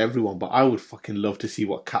answer for everyone, but I would fucking love to see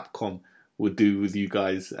what Capcom would do with you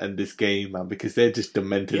guys and this game, man, because they're just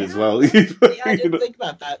demented as well. Yeah, I didn't think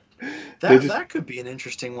about that. That could be an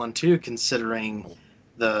interesting one too, considering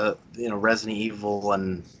the Resident Evil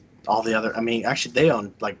and all the other. I mean, actually, they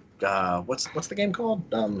own like what's the game called?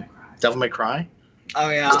 Devil May Cry. Oh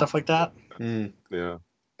yeah. Stuff like that. Yeah.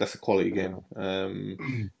 that's a quality game.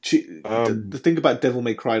 The thing about Devil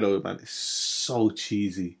May Cry though, man, it's so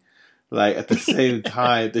cheesy. Like at the same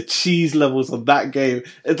time, the cheese levels on that game,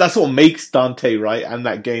 that's what makes Dante, right? And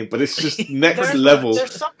that game, but it's just next level.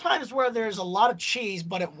 There's sometimes where there's a lot of cheese,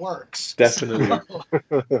 but it works. Definitely.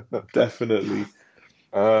 Definitely.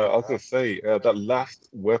 I was going to say, that last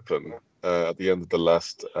weapon at the end of the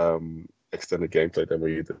last extended gameplay demo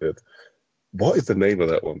you did, what is the name of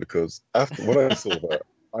that one? Because after when I saw that,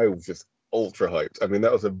 I was just ultra hyped. I mean,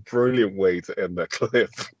 that was a brilliant way to end that clip.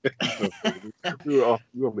 we were on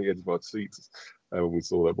the edge of our seats when we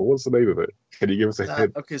saw that. But what's the name of it? Can you give us a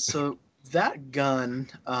hint? Okay, so that gun,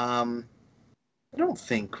 I don't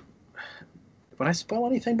think. Would I spoil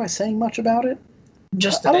anything by saying much about it?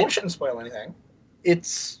 Just the name shouldn't spoil anything.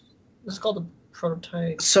 It's called a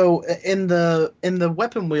prototype. So in the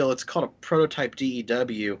weapon wheel, it's called a prototype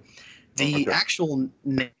DEW. The actual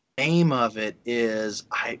name of it is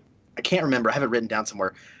I can't remember. I have it written down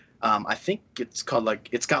somewhere. I think it's called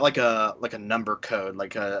it's got like a number code,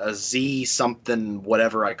 like a Z something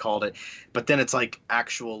whatever I called it. But then it's like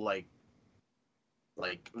actual like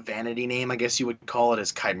vanity name, I guess you would call it,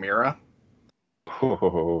 is Chimera.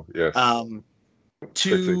 Oh yes.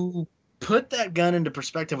 To put that gun into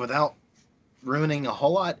perspective without ruining a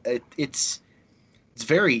whole lot, it's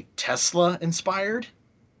very Tesla inspired.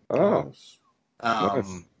 Oh.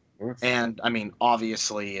 Nice. And I mean,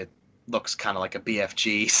 obviously, it looks kind of like a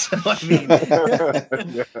BFG. So I mean,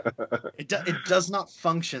 it does not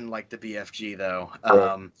function like the BFG though.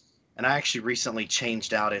 And I actually recently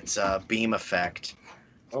changed out its beam effect.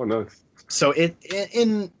 Oh, nice. So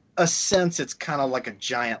in a sense, it's kind of like a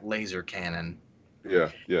giant laser cannon. Yeah,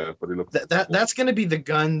 but it looks that's going to be the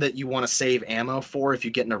gun that you want to save ammo for if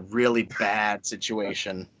you get in a really bad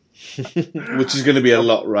situation. Which is going to be a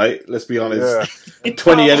lot, right? Let's be honest. Yeah.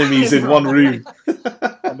 20 enemies in one room.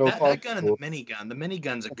 that gun and the minigun. The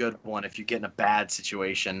minigun's a good one if you get in a bad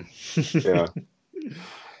situation. Yeah.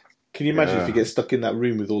 Can you imagine if you get stuck in that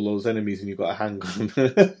room with all those enemies and you've got a handgun?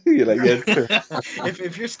 You're like, yeah.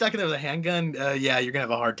 if you're stuck in there with a handgun, yeah, you're going to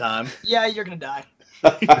have a hard time. Yeah, you're going to die.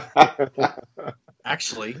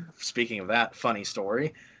 Actually, speaking of that, funny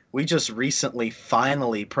story. We just recently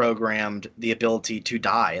finally programmed the ability to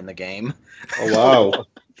die in the game. Oh, wow.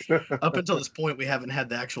 Up until this point, we haven't had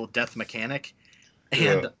the actual death mechanic.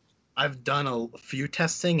 And I've done a few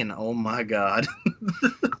testing, and oh my god.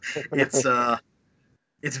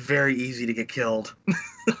 It's very easy to get killed.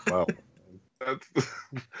 Wow.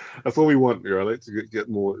 That's what we want, right? To get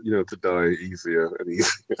more, to die easier and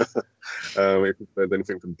easier. If there's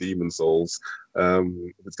anything from Demon Souls,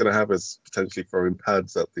 if it's going to have us potentially throwing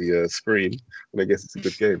pads at the screen, then I guess it's a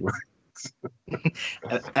good game, right?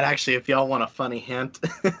 And actually, if y'all want a funny hint,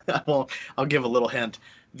 I'll give a little hint.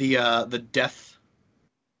 The death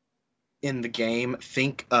in the game,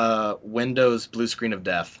 think Windows blue screen of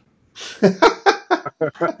death.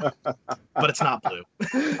 But it's not blue.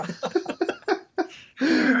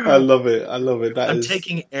 I love it. I'm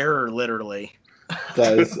taking error literally.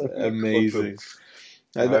 That is amazing.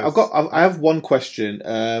 I have one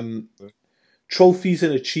question. Trophies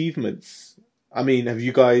and achievements. I mean, have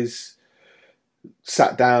you guys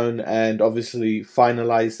sat down and obviously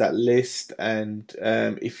finalized that list? And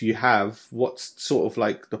if you have, what's sort of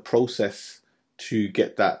like the process to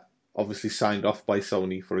get that obviously signed off by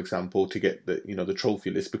Sony, for example, to get the trophy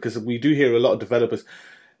list? Because we do hear a lot of developers.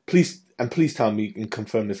 Please tell me and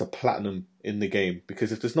confirm there's a platinum in the game,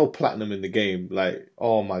 because if there's no platinum in the game, like,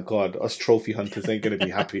 oh my god, us trophy hunters ain't gonna be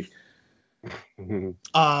happy.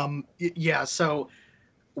 Yeah, so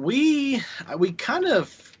we kind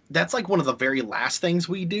of, that's like one of the very last things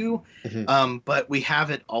we do. Mm-hmm. But we have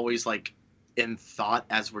it always like in thought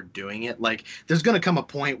as we're doing it. Like, there's gonna come a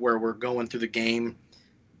point where we're going through the game,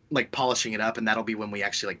 like polishing it up, and that'll be when we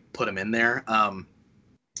actually like put them in there.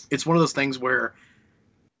 It's one of those things where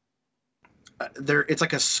it's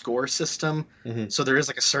like a score system. Mm-hmm. So there is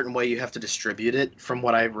like a certain way you have to distribute it, from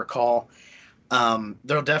what I recall.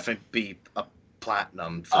 There'll definitely be a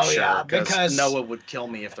platinum for sure. Yeah, because Noah would kill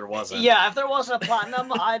me if there wasn't. Yeah, if there wasn't a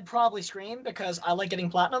platinum, I'd probably scream, because I like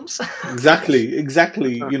getting platinums. Exactly.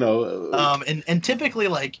 And typically,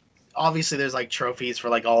 like, obviously there's like trophies for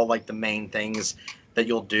like all like the main things that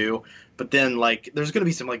you'll do, but then like there's gonna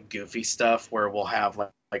be some like goofy stuff where we'll have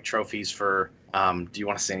like trophies for do you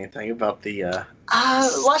want to say anything about the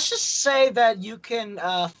let's just say that you can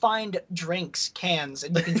find cans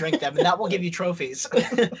and you can drink them, and that will give you trophies.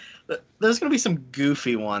 There's gonna be some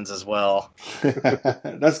goofy ones as well.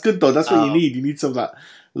 That's good though. That's what you need some of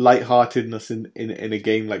lightheartedness in a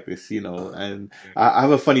game like this, And I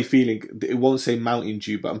have a funny feeling it won't say Mountain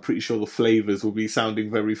Dew, but I'm pretty sure the flavors will be sounding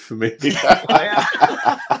very familiar.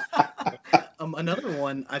 Another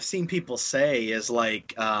one I've seen people say is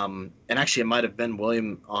like, and actually it might have been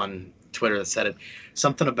William on Twitter that said it,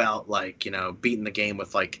 something about like, beating the game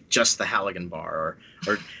with like just the Halligan bar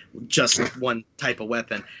or just one type of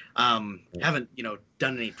weapon. Haven't,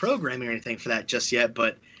 done any programming or anything for that just yet,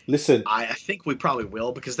 but listen, I think we probably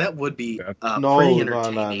will, because that would be no, pretty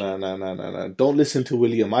entertaining. No. Don't listen to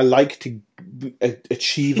William. I like to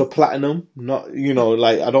achieve a platinum. Not,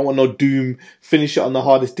 like, I don't want no Doom, finish it on the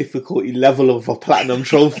hardest difficulty level of a platinum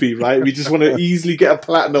trophy, right? We just want to easily get a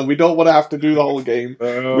platinum. We don't want to have to do the whole game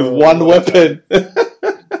with one weapon.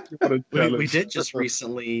 We did just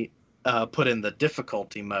recently put in the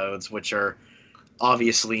difficulty modes, which are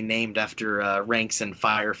obviously named after ranks in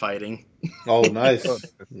firefighting. Oh, nice.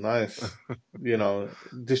 Nice.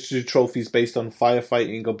 District trophies based on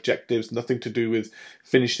firefighting objectives, nothing to do with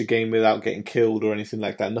finish the game without getting killed or anything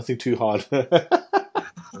like that. Nothing too hard.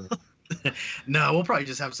 No, we'll probably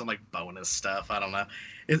just have some like bonus stuff. I don't know.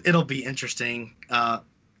 It'll be interesting.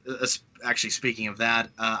 Actually, speaking of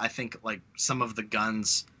that, I think like some of the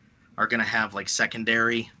guns are going to have like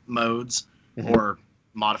secondary modes or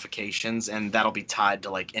modifications, and that'll be tied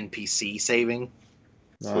to like NPC saving.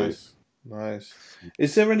 Nice.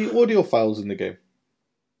 Is there any audio files in the game?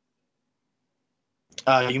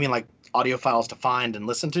 You mean like audio files to find and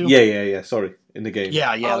listen to? Yeah. Sorry, in the game.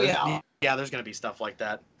 Yeah. Yeah. There's going to be stuff like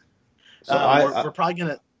that. So we're probably going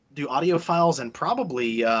to do audio files, and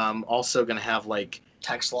probably also going to have like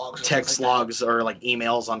text logs or like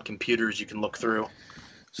emails on computers you can look through.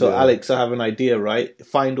 So, yeah. Alex, I have an idea, right?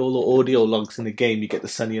 Find all the audio logs in the game, you get the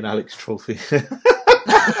Sunny and Alex trophy.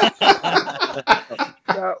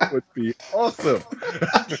 That would be awesome.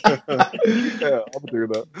 Yeah, I'm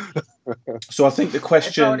doing that. So I think the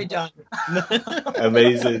question... It's already done.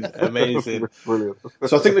 Amazing. Brilliant.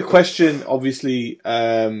 So I think the question, obviously,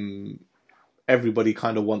 everybody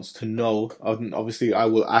kind of wants to know. Obviously, I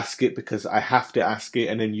will ask it because I have to ask it,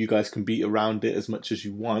 and then you guys can beat around it as much as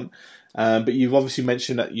you want. But you've obviously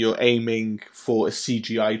mentioned that you're aiming for a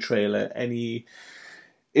CGI trailer. Any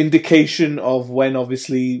indication of when,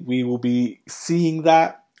 obviously, we will be seeing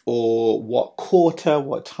that, or what quarter,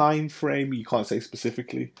 what time frame? You can't say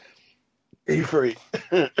specifically. E3.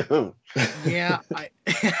 Yeah,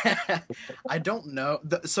 I don't know.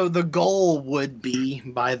 So the goal would be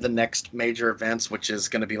by the next major events, which is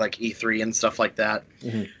going to be like E3 and stuff like that.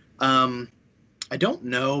 I don't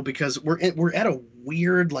know, because we're at a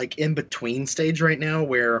weird like in between stage right now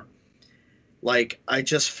where like I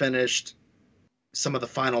just finished some of the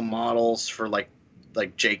final models for like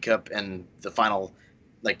Jacob and the final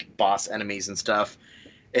like boss enemies and stuff,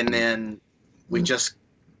 and then we just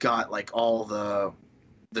got like all the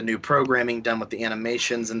new programming done with the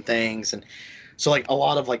animations and things, and so like a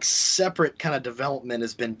lot of like separate kind of development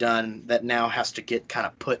has been done that now has to get kind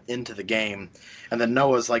of put into the game. And then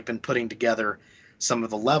Noah's like been putting together some of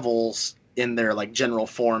the levels in their like general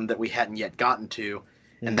form that we hadn't yet gotten to,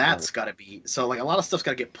 and that's got to be, so like a lot of stuff's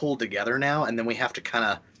got to get pulled together now, and then we have to kind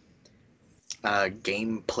of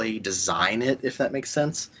gameplay design it, if that makes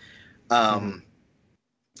sense.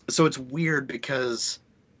 So it's weird because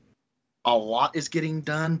a lot is getting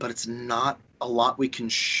done, but it's not a lot we can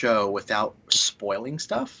show without spoiling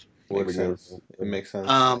stuff. It makes sense.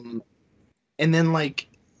 And then like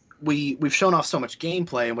we've shown off so much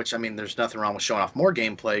gameplay, which I mean, there's nothing wrong with showing off more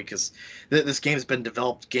gameplay because this game's been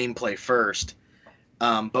developed gameplay first.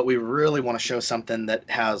 But we really want to show something that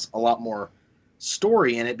has a lot more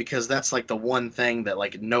story in it, because that's like the one thing that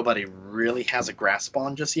like nobody really has a grasp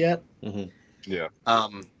on just yet. Yeah.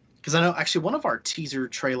 Because I know actually one of our teaser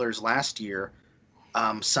trailers last year,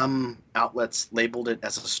 some outlets labeled it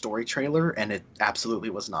as a story trailer, and it absolutely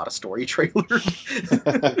was not a story trailer.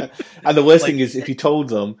 And the worst thing is, if you told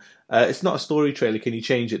them it's not a story trailer, can you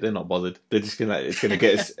change it? They're not bothered. They're just it's gonna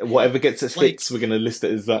get us, whatever gets us hits, we're gonna list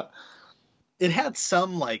it as that. It had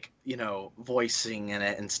some like voicing in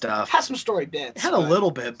it and stuff. It had some story bits. It had a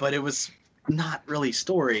little bit, but it was not really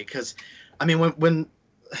story. Because I mean, when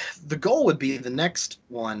the goal would be the next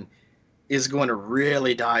one is going to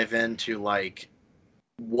really dive into like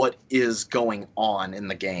what is going on in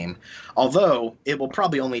the game, although it will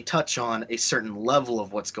probably only touch on a certain level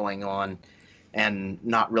of what's going on and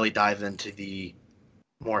not really dive into the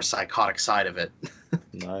more psychotic side of it.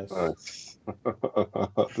 Nice.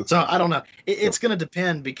 So I don't know. It's going to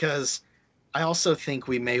depend, because I also think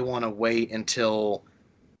we may want to wait until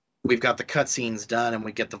we've got the cutscenes done and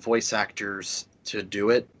we get the voice actors to do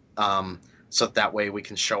it, so that way we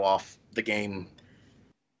can show off the game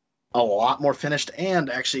a lot more finished, and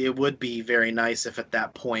actually it would be very nice if at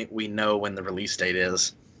that point we know when the release date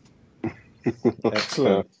is.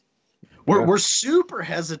 Excellent. We're super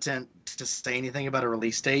hesitant to say anything about a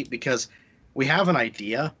release date because we have an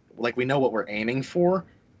idea, like we know what we're aiming for,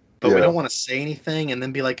 but we don't want to say anything and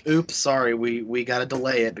then be like, "Oops, sorry, we got to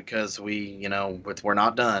delay it because we're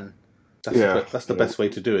not done." That's the best way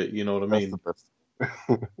to do it. You know what I mean? That's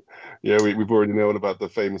the best. Yeah, we've already known about the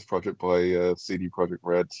famous project by CD Projekt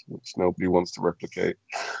Red, which nobody wants to replicate.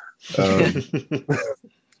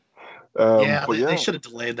 They should have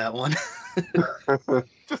delayed that one.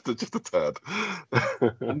 just a tad.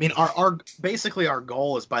 I mean, our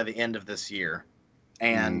goal is by the end of this year,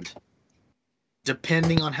 and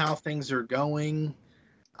depending on how things are going,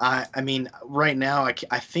 I mean, right now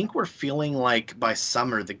I think we're feeling like by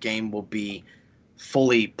summer the game will be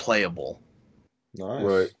fully playable. Nice.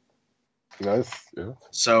 Right. Nice. Yeah.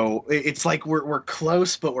 So it's like we're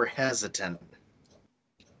close, but we're hesitant.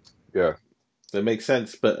 Yeah. That makes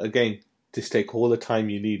sense, but again, just take all the time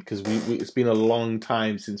you need because it's been a long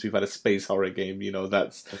time since we've had a space horror game,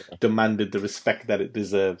 that's demanded the respect that it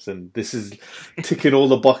deserves, and this is ticking all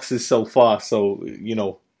the boxes so far. So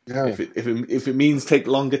if it means take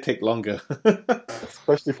longer, take longer.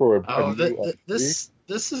 Especially for this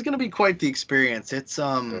is going to be quite the experience. It's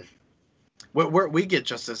we get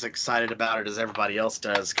just as excited about it as everybody else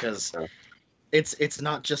does because. It's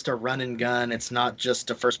not just a run and gun. It's not just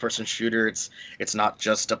a first-person shooter. It's not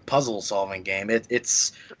just a puzzle-solving game.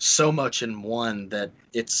 It's so much in one that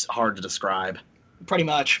it's hard to describe. Pretty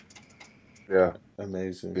much. Yeah.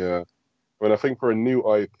 Amazing. Yeah. Well, I think for a new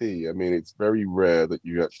IP, I mean, it's very rare that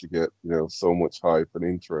you actually get, so much hype and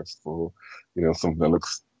interest for, something that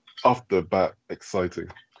looks off the bat exciting.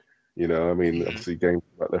 I mean, obviously games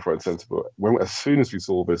like left, right, and center, but as soon as we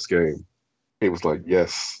saw this game, it was like,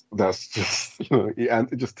 yes, that's just, and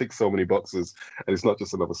it just ticks so many boxes. And it's not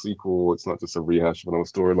just another sequel. It's not just a rehash of another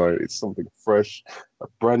storyline. It's something fresh, a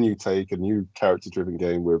brand new take, a new character-driven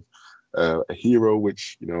game with a hero,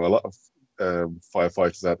 which, a lot of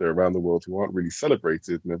firefighters out there around the world who aren't really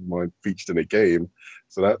celebrated, never mind featured in a game.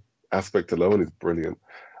 So that aspect alone is brilliant.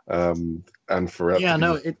 And for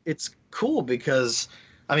it's cool because,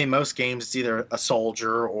 I mean, most games, it's either a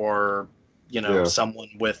soldier or, someone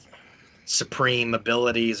with supreme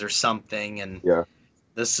abilities or something, and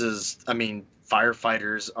this is, I mean,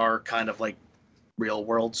 firefighters are kind of like real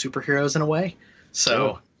world superheroes in a way,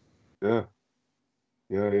 so yeah,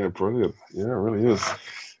 brilliant. Yeah, it really is.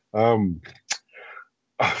 I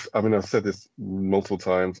mean, I've said this multiple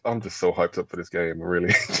times. I'm just so hyped up for this game.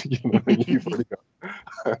 Really, you've really got.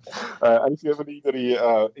 And if you ever need any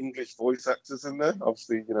English voice actors in there,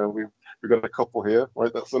 obviously, we've got a couple here,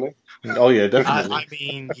 right? That's Sonny. Oh yeah, definitely. I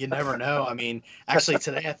mean, you never know. I mean, actually,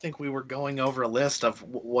 today I think we were going over a list of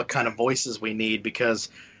what kind of voices we need because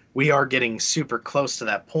we are getting super close to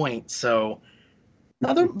that point. So,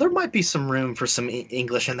 now there might be some room for some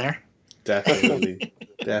English in there. Definitely.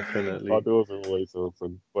 Our doors are always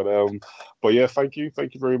open. But yeah, thank you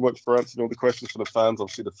very much for answering all the questions for the fans.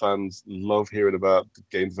 Obviously, the fans love hearing about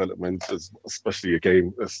game development, especially a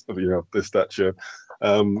game this stature.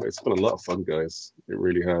 It's been a lot of fun, guys. It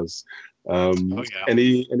really has.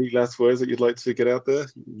 Any last words that you'd like to get out there?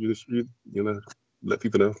 You let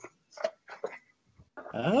people know.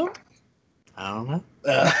 I don't know.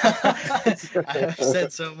 I've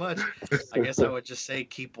said so much. I guess I would just say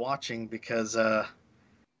keep watching because I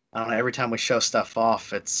don't know. Every time we show stuff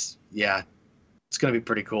off, it's going to be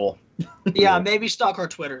pretty cool. Yeah, maybe stalk our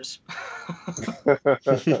Twitters.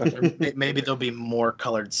 Maybe there'll be more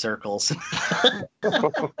colored circles.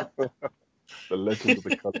 The legend of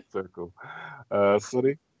the colored circle.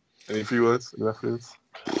 Sonny, any few words? Any last words?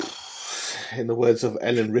 In the words of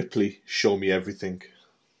Ellen Ripley, show me everything.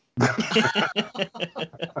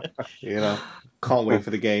 Can't wait for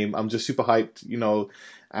the game. I'm just super hyped,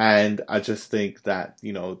 and I just think that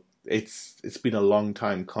it's been a long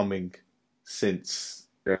time coming since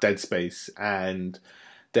Dead Space, and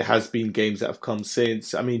there has been games that have come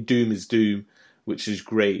since. I mean, Doom is Doom, which is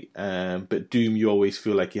great, but Doom you always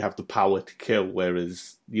feel like you have the power to kill,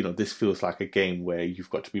 whereas this feels like a game where you've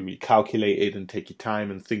got to be recalculated and take your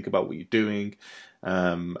time and think about what you're doing.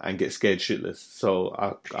 And get scared shitless. So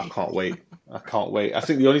I can't wait. I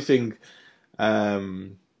think the only thing,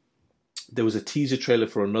 there was a teaser trailer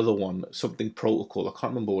for another one, something Protocol. I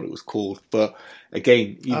can't remember what it was called, but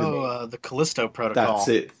again, the Callisto Protocol.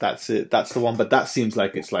 That's it. That's the one. But that seems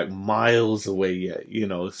like it's like miles away yet.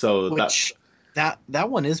 So that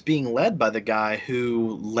one is being led by the guy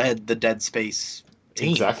who led the Dead Space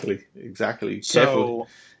team. Exactly. So. Careful.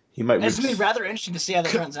 He might. It's going to be rather interesting to see how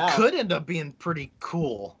that turns out. Could end up being pretty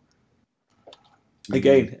cool.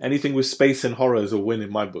 Again, anything with space and horror is a win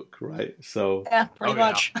in my book, right? So, Yeah, pretty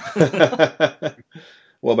much.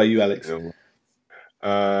 What about you, Alex? Yeah.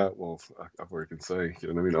 Well, I've already can say, you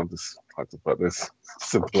know what I mean? I'm just hyped about this.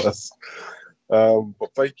 Simple as.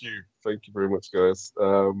 But thank you very much, guys.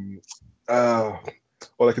 All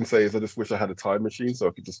I can say is I just wish I had a time machine so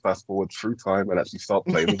I could just fast forward through time and actually start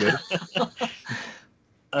playing again.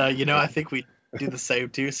 I think we do the same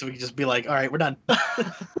too, so we can just be like, all right, we're done.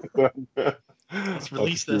 Let's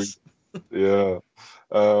release this. Yeah.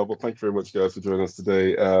 Well, thank you very much, guys, for joining us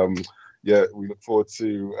today. Yeah, we look forward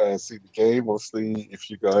to see the game. Obviously, if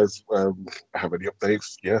you guys have any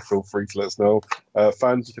updates, yeah, feel free to let us know.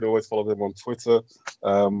 Fans, you can always follow them on Twitter.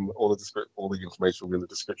 All the information will be in the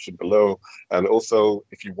description below. And also,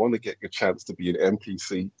 if you want to get your chance to be an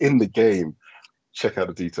NPC in the game, check out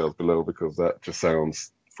the details below because that just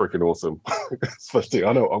sounds freaking awesome. Especially,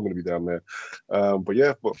 I know I'm going to be down there.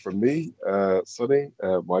 But for me, Sonny,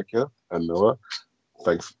 Micah, and Noah,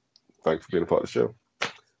 thanks for being a part of the show.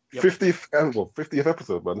 Yep. 50th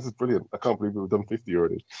episode, man. This is brilliant. I can't believe we've done 50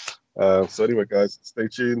 already. So anyway, guys, stay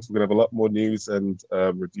tuned. We're going to have a lot more news and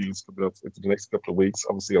reviews coming up into the next couple of weeks,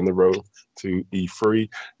 obviously on the road to E3.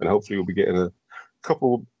 And hopefully we'll be getting a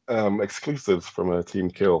couple exclusives from Team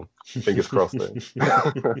Kill. Fingers crossed there.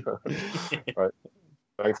 All right.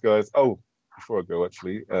 Thanks, guys. Oh, before I go,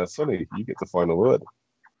 actually, Sonny, you get the final word.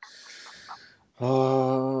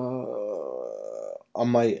 I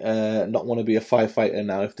might not want to be a firefighter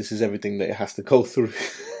now if this is everything that it has to go through.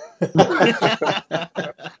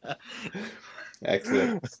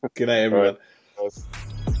 Excellent. Good night, everyone. All right.